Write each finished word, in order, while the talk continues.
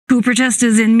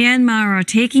Protesters in Myanmar are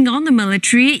taking on the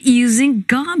military using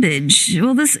garbage.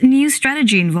 Well, this new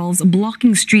strategy involves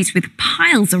blocking streets with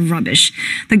piles of rubbish.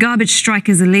 The garbage strike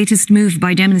is the latest move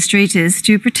by demonstrators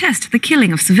to protest the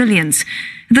killing of civilians.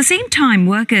 At the same time,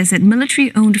 workers at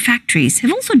military-owned factories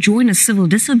have also joined a civil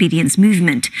disobedience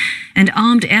movement. And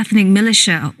armed ethnic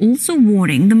militia are also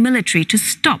warning the military to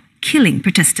stop killing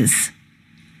protesters.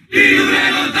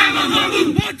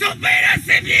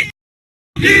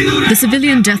 The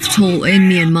civilian death toll in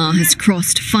Myanmar has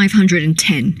crossed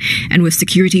 510, and with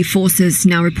security forces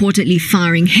now reportedly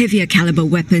firing heavier caliber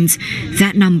weapons,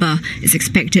 that number is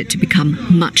expected to become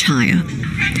much higher.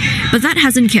 But that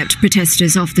hasn't kept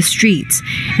protesters off the streets,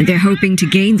 and they're hoping to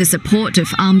gain the support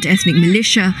of armed ethnic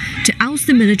militia to oust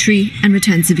the military and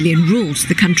return civilian rule to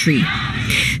the country.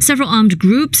 Several armed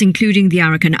groups, including the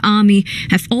Arakan Army,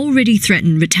 have already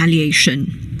threatened retaliation.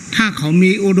 ถ้าเขา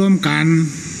มีอุดมการณ์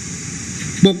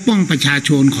ปกป้องประชาช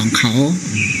นของเขา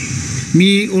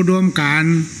มีอุดมการ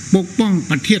ณ์ปกป้อง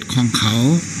ประเทศของเขา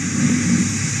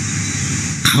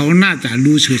เขาน่าจะ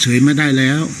ดูเฉยๆไม่ได้แ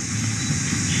ล้ว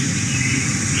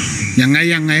ยัง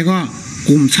ไงก็ก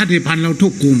ลุ่มชาติพันธุ์เราทุ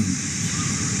กกลุ่ม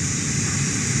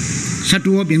ศัต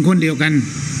รูเป็นคนเดียวกัน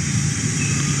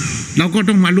เราก็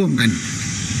ต้องมาร่วมกัน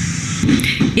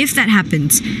If that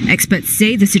happens, experts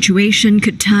say the situation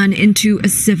could turn into a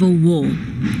civil war.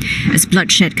 As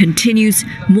bloodshed continues,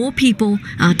 more people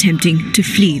are attempting to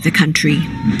flee the country.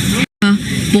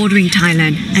 Bordering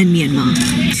Thailand and Myanmar.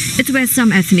 It's where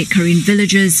some ethnic Korean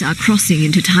villagers are crossing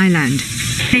into Thailand.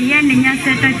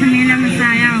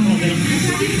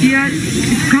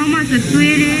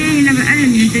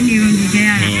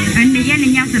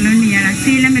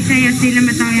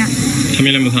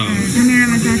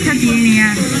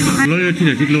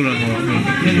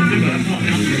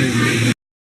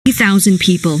 Thousand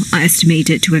people are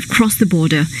estimated to have crossed the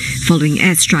border following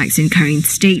airstrikes in Karen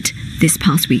State this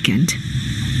past weekend.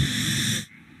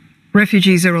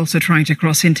 Refugees are also trying to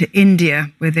cross into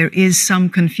India, where there is some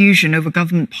confusion over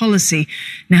government policy.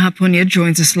 Neha Punya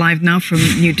joins us live now from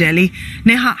New Delhi.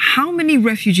 Neha, how many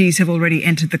refugees have already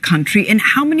entered the country, and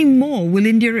how many more will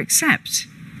India accept?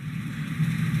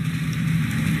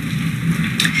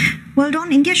 Well,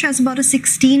 Don, India shares about a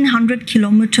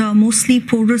 1,600-kilometer, mostly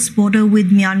porous border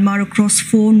with Myanmar across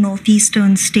 4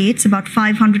 northeastern states. About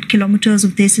 500 kilometers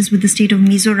of this is with the state of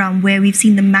Mizoram, where we've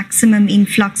seen the maximum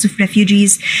influx of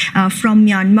refugees from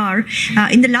Myanmar.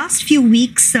 In the last few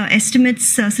weeks, estimates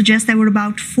suggest there were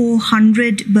about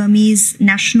 400 Burmese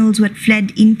nationals who had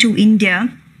fled into India.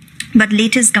 But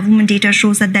latest government data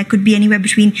shows that there could be anywhere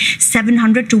between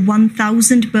 700 to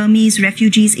 1,000 Burmese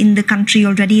refugees in the country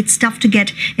already. It's tough to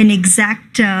get an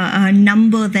exact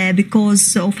number there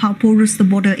because of how porous the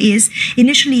border is.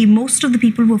 Initially, most of the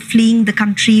people who were fleeing the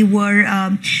country were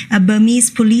Burmese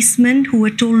policemen who were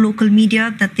told local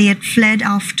media that they had fled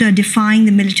after defying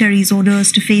the military's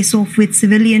orders to face off with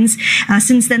civilians.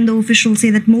 Since then, the officials say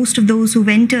that most of those who've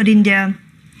entered India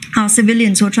are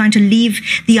civilians who are trying to leave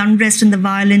the unrest and the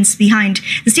violence behind.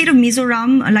 The state of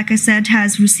Mizoram, like I said,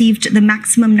 has received the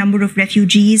maximum number of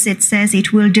refugees. It says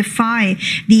it will defy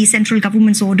the central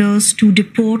government's orders to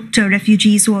deport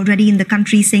refugees who are already in the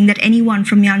country, saying that anyone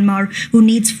from Myanmar who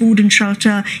needs food and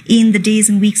shelter in the days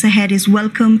and weeks ahead is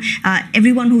welcome.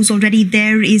 Everyone who's already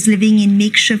there is living in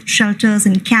makeshift shelters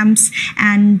and camps,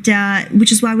 and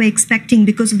which is why we're expecting,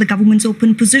 because of the government's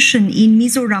open position in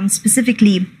Mizoram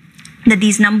specifically, that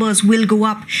these numbers will go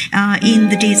up in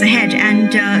the days ahead.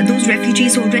 And those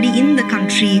refugees already in the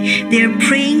country, they're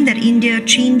praying that India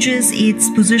changes its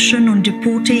position on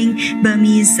deporting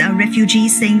Burmese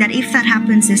refugees, saying that if that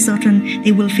happens, they're certain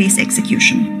they will face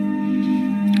execution.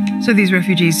 So these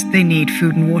refugees, they need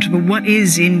food and water, but what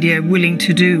is India willing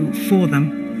to do for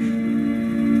them?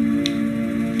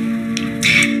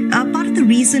 The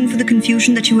reason for the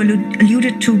confusion that you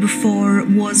alluded to before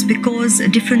was because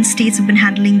different states have been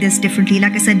handling this differently.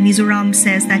 Like I said, Mizoram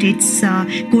says that it's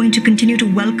going to continue to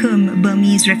welcome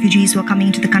Burmese refugees who are coming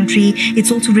into the country. It's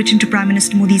also written to Prime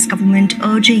Minister Modi's government,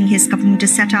 urging his government to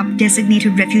set up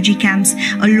designated refugee camps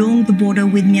along the border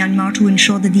with Myanmar to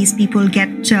ensure that these people get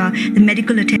the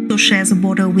medical attention. Shares a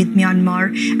border with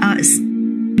Myanmar.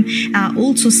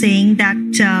 Also saying that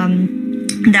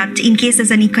that in case there's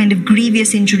any kind of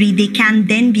grievous injury, they can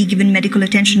then be given medical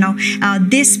attention. Now,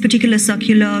 this particular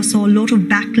circular saw a lot of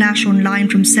backlash online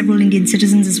from several Indian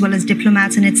citizens as well as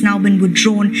diplomats, and it's now been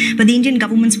withdrawn. But the Indian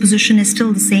government's position is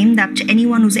still the same, that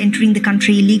anyone who's entering the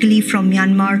country illegally from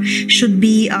Myanmar should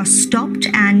be stopped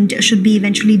and should be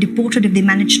eventually deported if they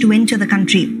manage to enter the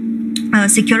country.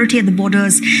 security at the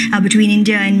borders between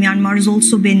India and Myanmar has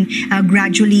also been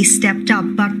gradually stepped up.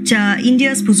 But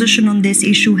India's position on this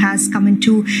issue has come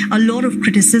into a lot of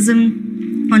criticism.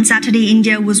 On Saturday,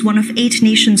 India was one of 8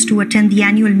 nations to attend the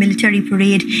annual military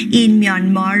parade in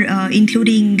Myanmar,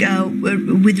 including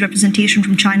with representation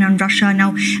from China and Russia.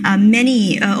 Now,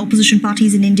 many opposition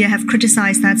parties in India have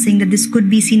criticized that, saying that this could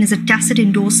be seen as a tacit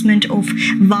endorsement of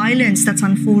violence that's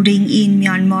unfolding in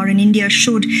Myanmar, and India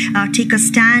should take a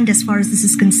stand as far as this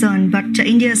is concerned. But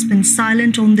India has been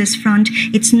silent on this front.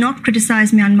 It's not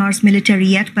criticized Myanmar's military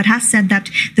yet, but has said that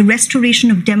the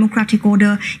restoration of democratic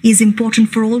order is important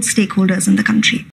for all stakeholders in the country.